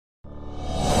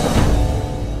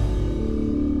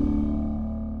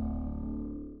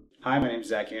Hi, my name is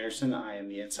Zach Anderson. I am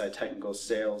the Inside Technical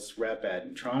Sales Rep at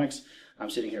Neutronics. I'm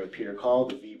sitting here with Peter Call,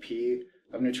 the VP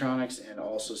of Neutronics, and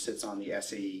also sits on the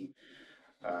SAE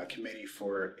committee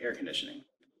for air conditioning.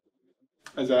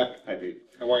 Hi, Zach. Hi, Pete.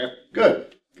 How are you?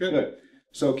 Good. Good. Good.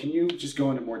 So can you just go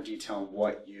into more detail on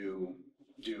what you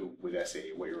do with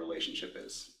SAE, what your relationship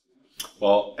is?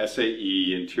 Well,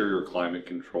 SAE, Interior Climate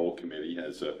Control Committee,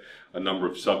 has a number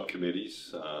of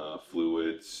subcommittees,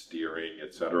 fluids, steering,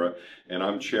 etc. And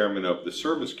I'm chairman of the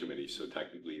service committee, so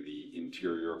technically the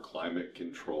Interior Climate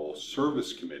Control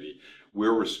Service Committee.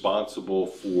 We're responsible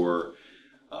for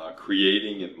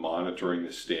creating and monitoring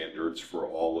the standards for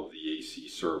all of the AC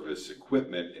service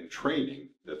equipment and training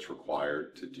that's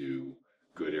required to do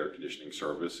good air conditioning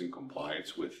service in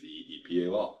compliance with the EPA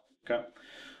law. Okay.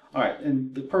 All right,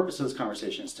 and the purpose of this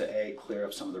conversation is to clear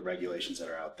up some of the regulations that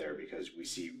are out there, because we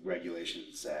see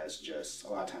regulations as just, a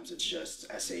lot of times it's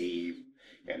just SAE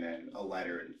and then a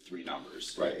letter and 3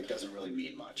 numbers. Right. It doesn't really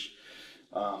mean much.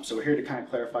 So we're here to kind of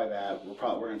clarify that. We're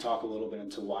going to talk a little bit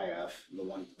into YF, the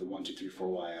 1234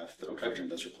 YF, the refrigerant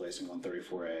that's replacing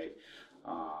 134A,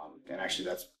 and actually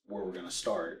that's where we're going to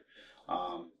start.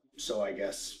 So I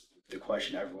guess the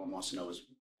question everyone wants to know is,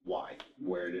 why?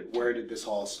 Where did this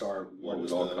all start? Where did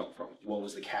it all come from? What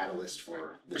was the catalyst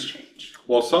for this change?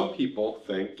 Well, some people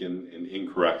think, and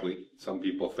incorrectly, some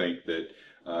people think that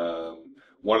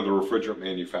one of the refrigerant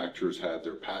manufacturers had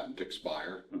their patent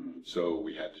expire, so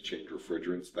we had to change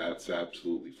refrigerants. That's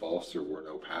absolutely false. There were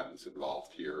no patents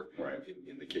involved here. Right.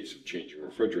 In the case of changing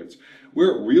refrigerants.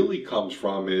 Where it really comes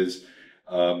from is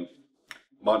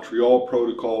Montreal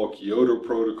Protocol, Kyoto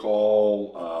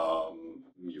Protocol,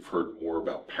 you've heard more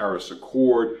about Paris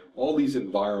Accord, all these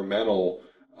environmental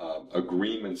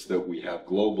agreements that we have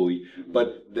globally,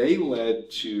 but they led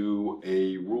to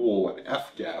a rule, an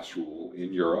F-gas rule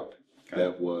in Europe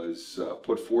that was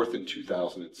put forth in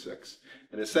 2006.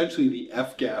 And essentially the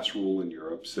F-gas rule in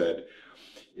Europe said,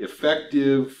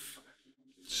 effective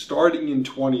starting in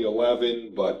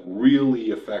 2011, but really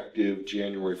effective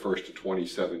January 1st of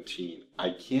 2017,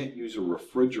 I can't use a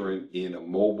refrigerant in a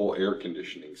mobile air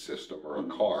conditioning system or a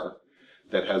car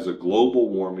that has a global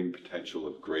warming potential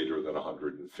of greater than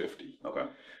 150. Okay.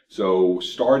 So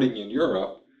starting in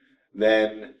Europe,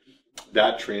 then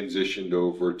that transitioned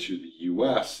over to the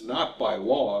US, not by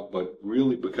law, but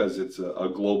really because it's a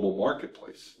global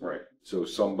marketplace. Right. So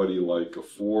somebody like a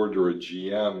Ford or a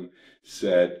GM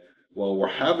said, well, we're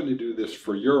having to do this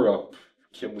for Europe.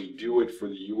 Can we do it for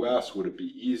the US? Would it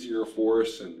be easier for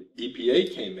us? And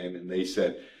EPA came in and they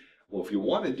said, well, if you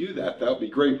want to do that, that would be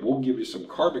great. We'll give you some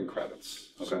carbon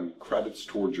credits, some credits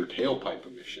towards your tailpipe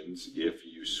emissions if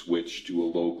you switch to a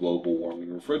low global warming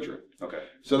refrigerant. Okay.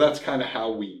 So that's kind of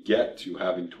how we get to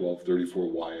having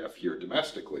 1234 YF here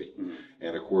domestically.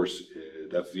 And of course,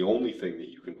 that's the only thing that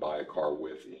you can buy a car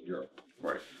with in Europe.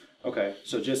 Right. Okay.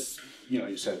 So just,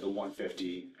 you said the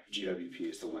 150 GWP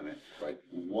is the limit. Right.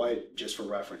 What, just for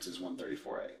reference, is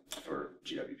 134A for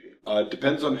GWP? It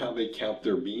depends on how they count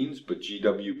their beans, but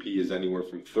GWP is anywhere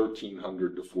from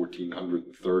 1,300 to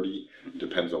 1,430.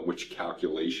 Depends on which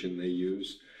calculation they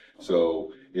use.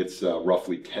 So it's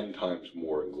roughly 10 times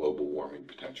more in global warming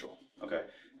potential. Okay.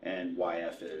 And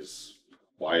YF is?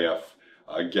 YF,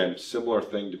 again, similar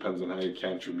thing, depends on how you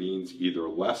count your beans, either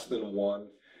less than 1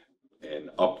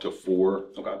 and up to 4,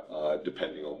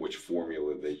 depending on which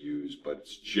formula they use, but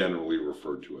it's generally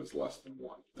referred to as less than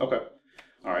 1. Okay.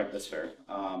 All right, that's fair.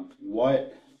 Why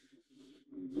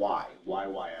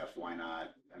YF? Why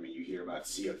not? I mean, you hear about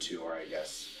CO2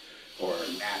 or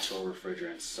natural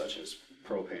refrigerants such as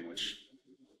propane, which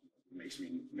makes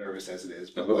me nervous as it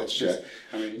is, but let's just,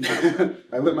 I mean,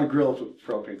 I lit my grill with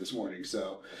propane this morning,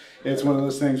 so it's one of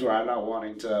those things where I'm not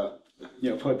wanting to,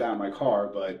 put down my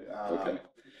car, but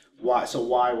why? So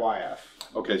why YF?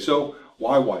 Okay, so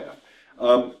why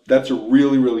YF? That's a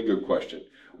really, really good question.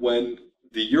 When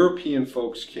the European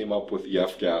folks came up with the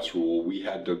F-gas rule, we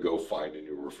had to go find a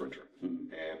new refrigerant.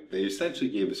 And they essentially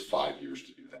gave us 5 years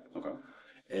to do that. Okay.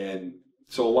 And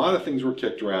so a lot of things were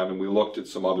kicked around, and we looked at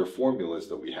some other formulas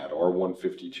that we had.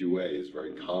 R152A is a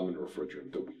very common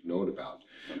refrigerant that we've known about.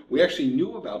 We actually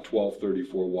knew about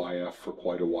 1234 YF for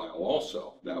quite a while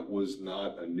also. That was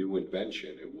not a new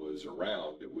invention. It was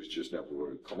around. It was just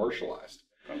never commercialized.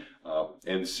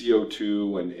 And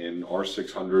CO2 and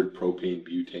R600, propane,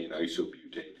 butane,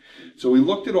 isobutane. So we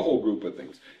looked at a whole group of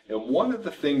things. And one of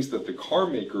the things that the car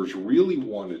makers really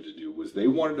wanted to do was they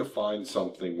wanted to find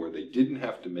something where they didn't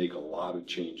have to make a lot of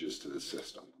changes to the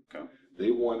system. Okay.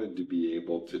 They wanted to be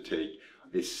able to take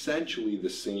essentially the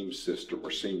same system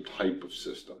or same type of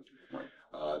system,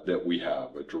 that we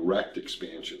have a direct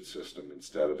expansion system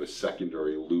instead of a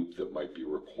secondary loop that might be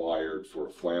required for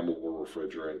a flammable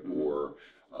refrigerant or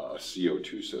a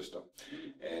CO2 system.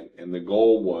 And the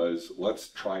goal was, let's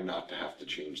try not to have to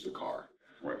change the car.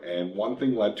 Right. And one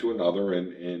thing led to another,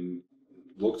 and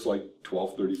looks like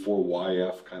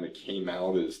 1234YF kind of came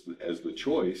out as the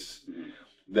choice.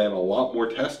 Then a lot more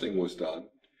testing was done,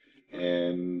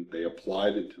 and they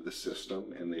applied it to the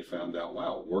system, and they found out,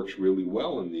 wow, it works really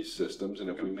well in these systems, and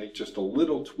if we make just a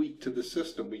little tweak to the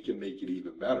system, we can make it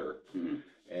even better.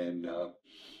 And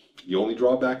the only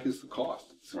drawback is the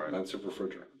cost. It's expensive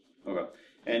refrigerant. Okay.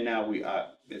 And now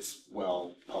it's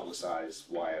well publicized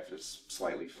YF is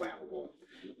slightly flammable.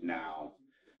 Now,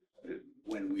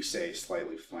 when we say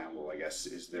slightly flammable, I guess,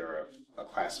 is there a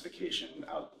classification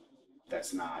out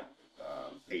that's not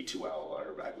A2L,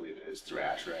 or I believe it is through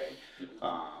ASHRAE?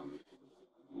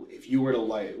 If you were to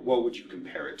light, what would you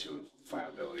compare it to in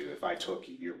flammability? If I took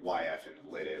your YF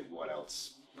and lit it, what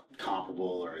else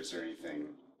comparable, or is there anything?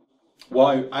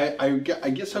 Well, I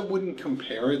guess I wouldn't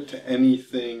compare it to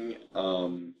anything,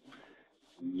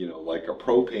 you know, like a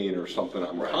propane or something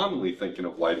I'm commonly thinking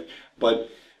of lighting. But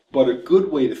a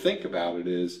good way to think about it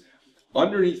is,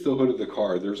 underneath the hood of the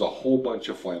car, there's a whole bunch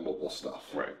of flammable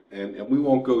stuff. Right. And we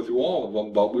won't go through all of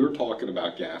them, but we were talking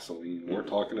about gasoline, we're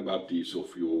talking about diesel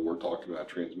fuel, we're talking about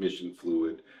transmission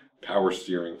fluid, power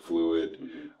steering fluid,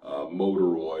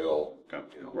 motor oil,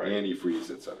 you know,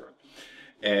 antifreeze, etc.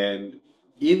 And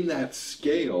in that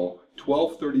scale,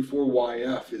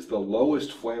 1234YF is the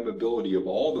lowest flammability of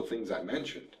all the things I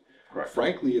mentioned. Right.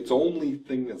 Frankly, its only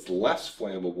thing that's less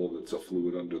flammable that's a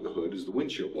fluid under the hood is the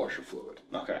windshield washer fluid.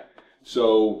 Okay.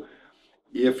 So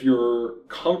if you're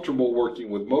comfortable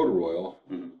working with motor oil,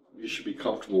 you should be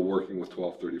comfortable working with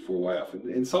 1234YF.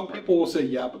 And some people will say,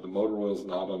 yeah, but the motor oil is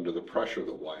not under the pressure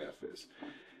that YF is.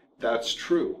 That's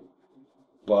true.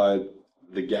 But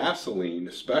the gasoline,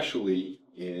 especially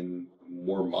in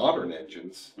more modern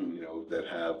engines, you know, that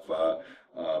have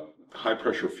high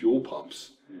pressure fuel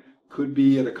pumps, could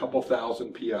be at a couple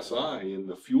thousand PSI in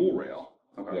the fuel rail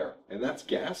there. And that's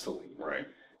gasoline. Right.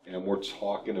 And we're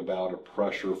talking about a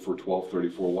pressure for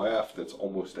 1234YF that's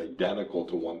almost identical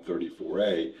to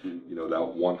 134A, you know,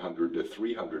 that 100 to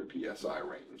 300 PSI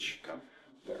range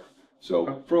there.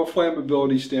 So from a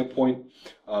flammability standpoint,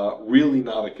 really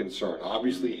not a concern.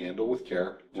 Obviously handle with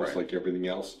care, just like everything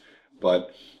else.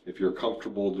 But if you're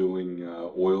comfortable doing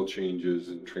oil changes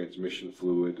and transmission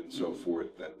fluid and so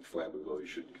forth, then flammability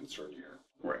shouldn't concern you here.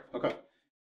 Right. Okay.